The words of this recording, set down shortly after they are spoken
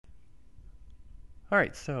All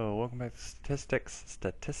right, so welcome back to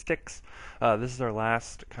Statistics. This is our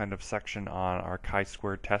last kind of section on our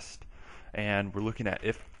chi-squared test, and we're looking at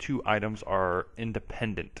if two items are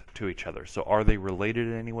independent to each other. So are they related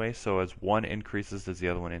in any way? So as one increases, does the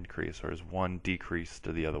other one increase, or as one decrease,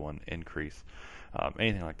 does the other one increase?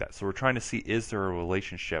 Anything like that. So we're trying to see, is there a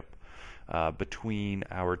relationship between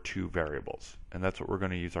our two variables? And that's what we're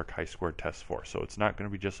going to use our chi-squared test for. So it's not going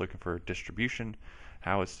to be just looking for distribution,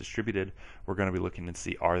 how it's distributed. We're going to be looking and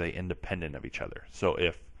see, are they independent of each other? So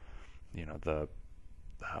if, the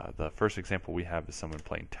first example we have is someone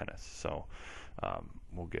playing tennis. So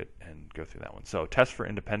we'll get and go through that one. So test for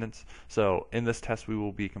independence. So in this test we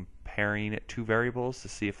will be comparing two variables to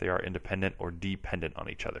see if they are independent or dependent on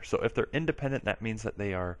each other. So if they're independent, that means that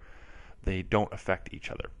they don't affect each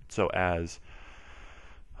other. So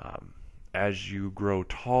as you grow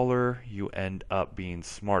taller, you end up being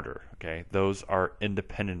smarter. Okay, those are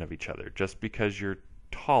independent of each other. Just because you're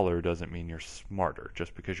taller doesn't mean you're smarter.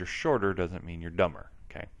 Just because you're shorter doesn't mean you're dumber.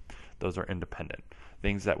 Okay, those are independent.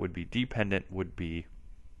 Things that would be dependent would be,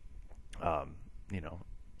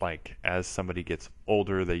 like as somebody gets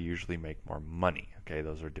older, they usually make more money. Okay,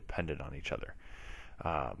 those are dependent on each other.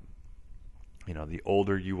 The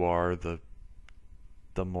older you are,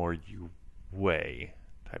 the more you weigh,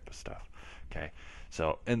 type of stuff. Okay,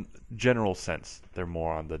 so in general sense, they're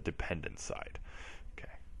more on the dependent side.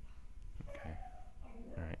 Okay,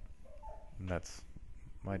 all right, and that's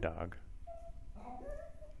my dog.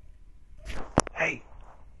 Hey,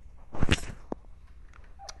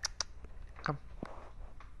 come,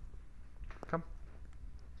 come.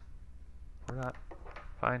 We're not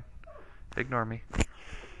fine. Ignore me.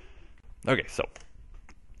 Okay, so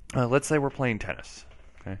let's say we're playing tennis.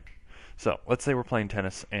 Okay, so let's say we're playing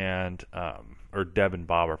tennis and or Deb and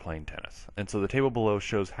Bob are playing tennis. And so the table below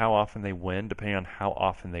shows how often they win depending on how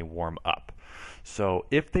often they warm up. So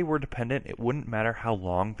if they were dependent, it wouldn't matter how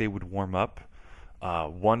long they would warm up.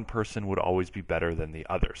 One person would always be better than the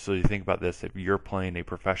other. So you think about this, if you're playing a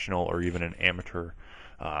professional or even an amateur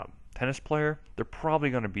tennis player, they're probably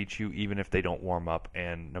going to beat you even if they don't warm up,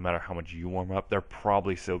 and no matter how much you warm up, they're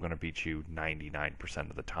probably still going to beat you 99%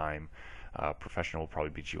 of the time. Professional will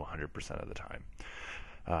probably beat you 100% of the time.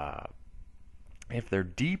 If they're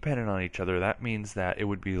dependent on each other, that means that it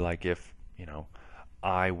would be like if,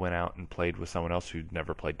 I went out and played with someone else who'd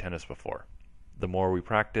never played tennis before. The more we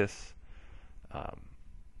practice,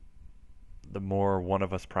 the more one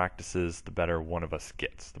of us practices, the better one of us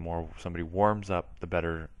gets. The more somebody warms up, the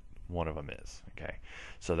better one of them is. Okay,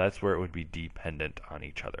 so that's where it would be dependent on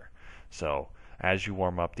each other. So as you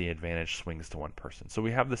warm up, the advantage swings to one person. So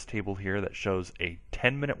we have this table here that shows a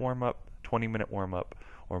 10-minute warm-up, 20-minute warm-up,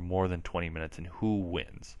 or more than 20 minutes, and who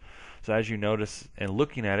wins. So as you notice, and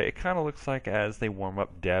looking at it, it kind of looks like as they warm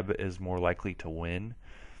up, Deb is more likely to win.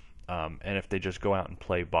 And if they just go out and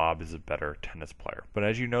play, Bob is a better tennis player. But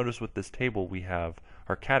as you notice with this table, we have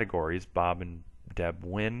our categories, Bob and Deb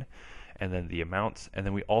win, and then the amounts, and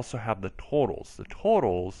then we also have the totals. The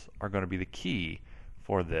totals are going to be the key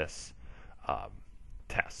for this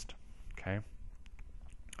test. Okay?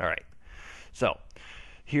 All right. So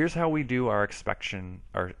here's how we do our expectation,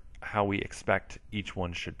 or how we expect each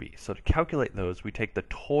one should be. So to calculate those, we take the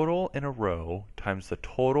total in a row times the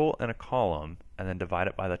total in a column and then divide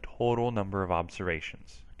it by the total number of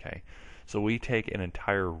observations. Okay, so we take an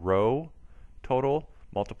entire row total,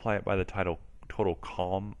 multiply it by the total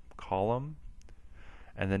column,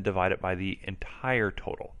 and then divide it by the entire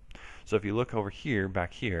total. So if you look over here,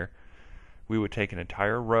 back here, we would take an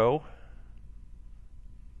entire row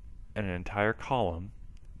and an entire column,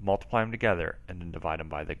 multiply them together, and then divide them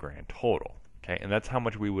by the grand total. Okay, and that's how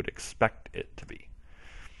much we would expect it to be.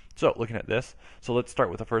 So looking at this, so let's start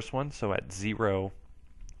with the first one. So at 0,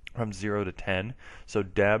 from 0 to 10, so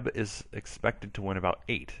Deb is expected to win about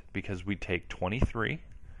 8 because we take 23,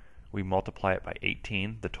 we multiply it by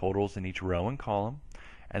 18, the totals in each row and column,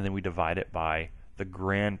 and then we divide it by the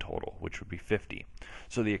grand total, which would be 50.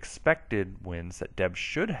 So the expected wins that Deb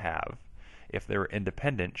should have, if they were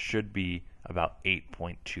independent, should be about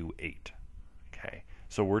 8.28. Okay,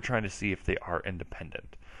 so we're trying to see if they are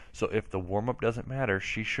independent. So if the warm-up doesn't matter,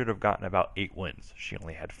 she should have gotten about 8 wins. She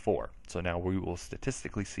only had 4. So now we will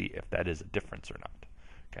statistically see if that is a difference or not.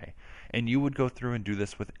 Okay, and you would go through and do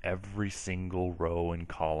this with every single row and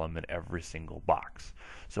column and every single box.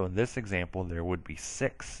 So in this example, there would be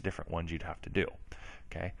 6 different ones you'd have to do.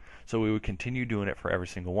 Okay, so we would continue doing it for every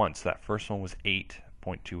single one. So that first one was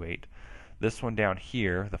 8.28. This one down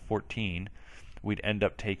here, the 14, we'd end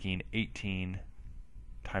up taking 18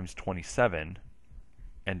 times 27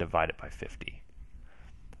 and divide it by 50.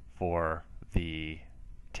 For the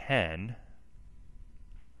 10,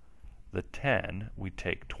 the 10, we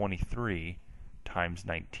take 23 times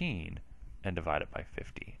 19 and divide it by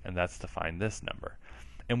 50, and that's to find this number.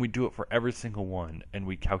 And we do it for every single one, and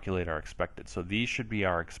we calculate our expected. So these should be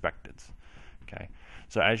our expecteds. Okay.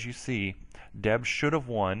 So as you see, Deb should have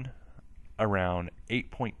won around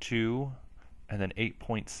 8.2, and then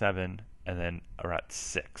 8.7, and then around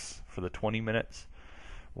 6 for the 20 minutes,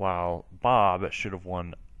 while Bob should have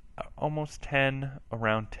won almost 10,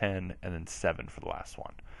 around 10, and then 7 for the last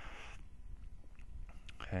one.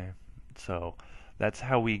 Okay. So that's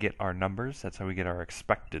how we get our numbers. That's how we get our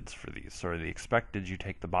expecteds for these. So the expecteds, you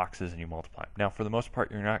take the boxes and you multiply. Now, for the most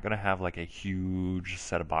part, you're not going to have like a huge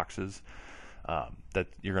set of boxes that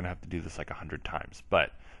you're going to have to do this like 100 times.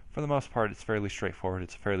 But for the most part, it's fairly straightforward.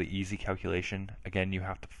 It's a fairly easy calculation. Again, you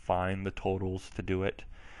have to find the totals to do it.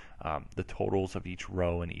 The totals of each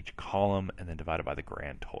row and each column, and then divide it by the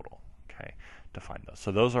grand total, okay, to find those.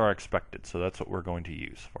 So those are our expected. So that's what we're going to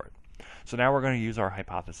use for it. So now we're going to use our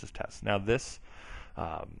hypothesis test. Now this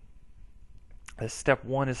step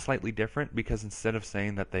 1 is slightly different, because instead of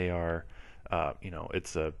saying that they are,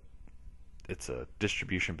 it's a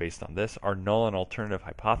distribution based on this, our null and alternative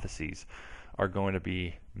hypotheses are going to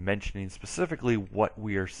be mentioning specifically what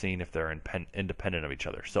we are seeing if they're independent of each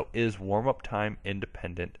other. So is warm-up time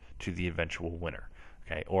independent to the eventual winner,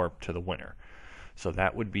 okay, or to the winner? So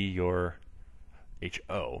that would be your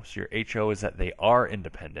HO. So your HO is that they are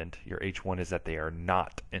independent. Your H1 is that they are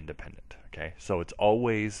not independent. Okay, so it's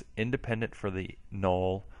always independent for the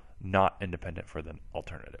null, not independent for the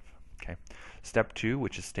alternative. Okay. Step 2,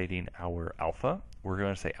 which is stating our alpha. We're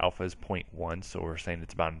going to say alpha is 0.1, so we're saying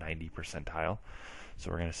it's about 90 percentile. So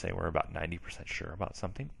we're going to say we're about 90% sure about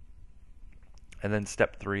something. And then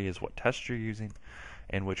step 3 is what test you're using,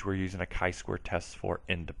 in which we're using a chi-square test for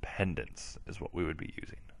independence is what we would be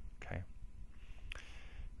using. Okay.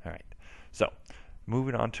 All right. So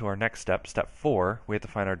moving on to our next step, step 4, we have to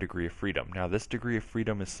find our degree of freedom. Now this degree of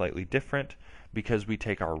freedom is slightly different because we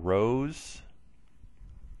take our rows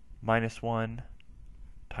minus 1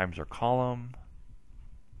 times our column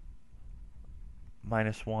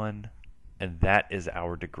minus 1, and that is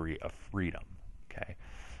our degree of freedom. Okay.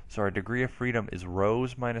 So our degree of freedom is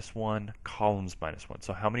rows minus 1, columns minus 1.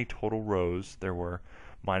 So how many total rows there were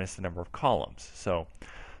minus the number of columns. So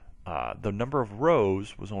the number of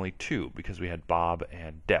rows was only 2 because we had Bob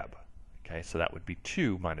and Deb. Okay, so that would be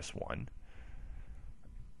 2 minus 1.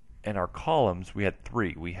 And our columns, we had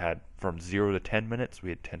 3. We had from 0 to 10 minutes, we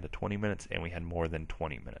had 10 to 20 minutes, and we had more than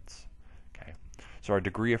 20 minutes. Okay, so our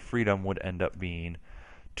degree of freedom would end up being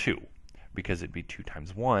 2, because it'd be 2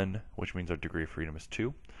 times 1, which means our degree of freedom is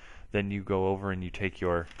 2. Then you go over and you take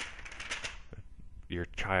your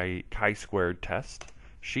chi-squared test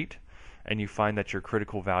sheet, and you find that your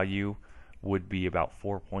critical value would be about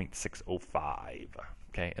 4.605.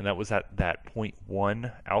 Okay, and that was at that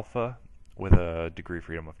 0.1 alpha with a degree of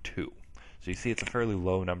freedom of 2. So you see it's a fairly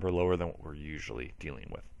low number, lower than what we're usually dealing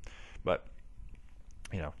with. But,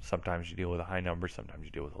 sometimes you deal with a high number, sometimes you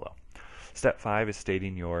deal with a low. Step 5 is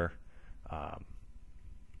stating your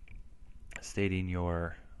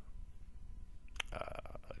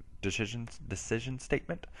decision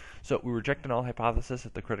statement. So we reject a null hypothesis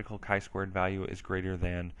if the critical chi-squared value is greater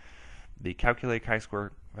than the calculated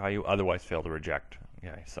chi-square value, otherwise fail to reject.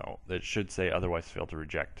 Okay, so it should say otherwise fail to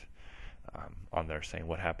reject on there, saying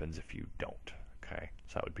what happens if you don't. Okay,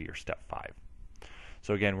 so that would be your step 5.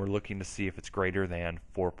 So again, we're looking to see if it's greater than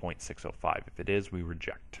 4.605. If it is, we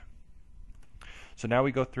reject. So now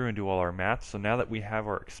we go through and do all our math. So now that we have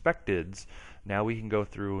our expecteds, now we can go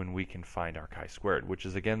through and we can find our chi-squared, which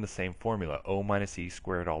is again the same formula, O minus E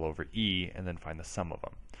squared all over E, and then find the sum of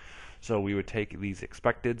them. So we would take these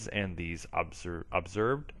expecteds and these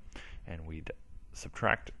observed, and we'd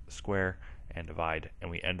subtract, square, and divide,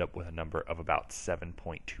 and we end up with a number of about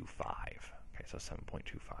 7.25. Okay, so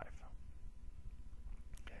 7.25.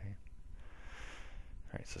 Okay.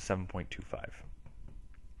 All right, so 7.25.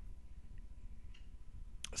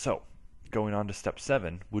 So, going on to step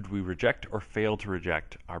 7, would we reject or fail to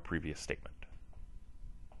reject our previous statement?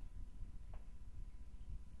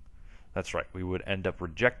 That's right, we would end up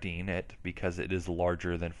rejecting it because it is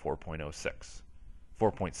larger than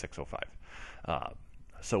 4.605.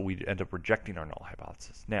 So we'd end up rejecting our null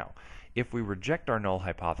hypothesis. Now, if we reject our null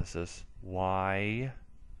hypothesis,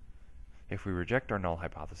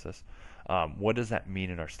 what does that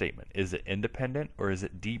mean in our statement? Is it independent or is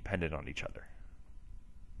it dependent on each other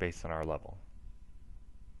based on our level?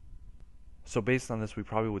 So based on this, we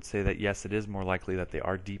probably would say that yes, it is more likely that they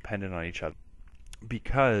are dependent on each other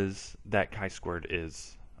because that chi-squared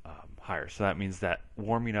is higher. So that means that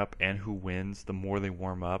warming up and who wins, the more they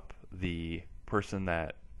warm up, the person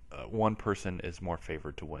that one person is more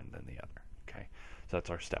favored to win than the other. Okay, so that's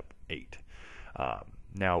our step 8.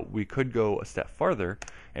 Now we could go a step farther,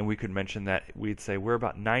 and we could mention that we'd say we're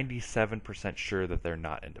about 97% sure that they're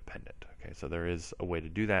not independent. Okay, so there is a way to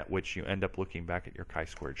do that, which you end up looking back at your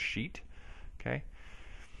chi-squared sheet. Okay,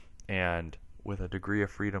 and with a degree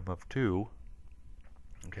of freedom of 2.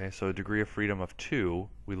 Okay, so a degree of freedom of 2,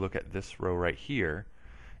 we look at this row right here,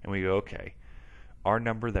 and we go, okay, our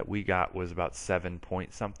number that we got was about 7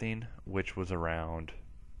 point something, which was around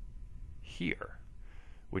here,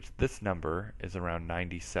 which this number is around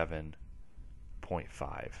 97.5%.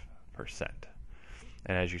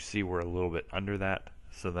 And as you see, we're a little bit under that,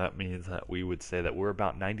 so that means that we would say that we're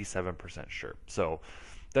about 97% sure. So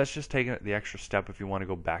that's just taking it the extra step. If you want to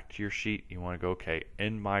go back to your sheet, you want to go, okay,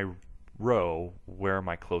 in my row, where am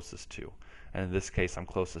I closest to? And in this case, I'm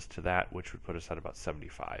closest to that, which would put us at about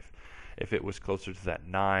 75. If it was closer to that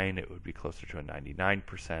 9, it would be closer to a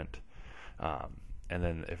 99%. And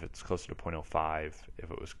then if it's closer to 0.05,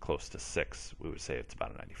 if it was close to 6, we would say it's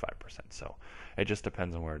about a 95%. So it just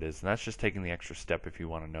depends on where it is. And that's just taking the extra step if you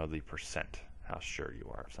want to know the percent, how sure you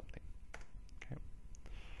are of something. Okay.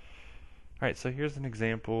 All right, so here's an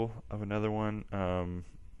example of another one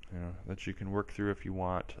that you can work through if you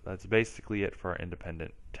want. That's basically it for our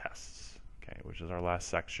independent tests, okay, which is our last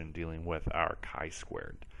section dealing with our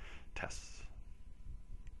chi-squared tests.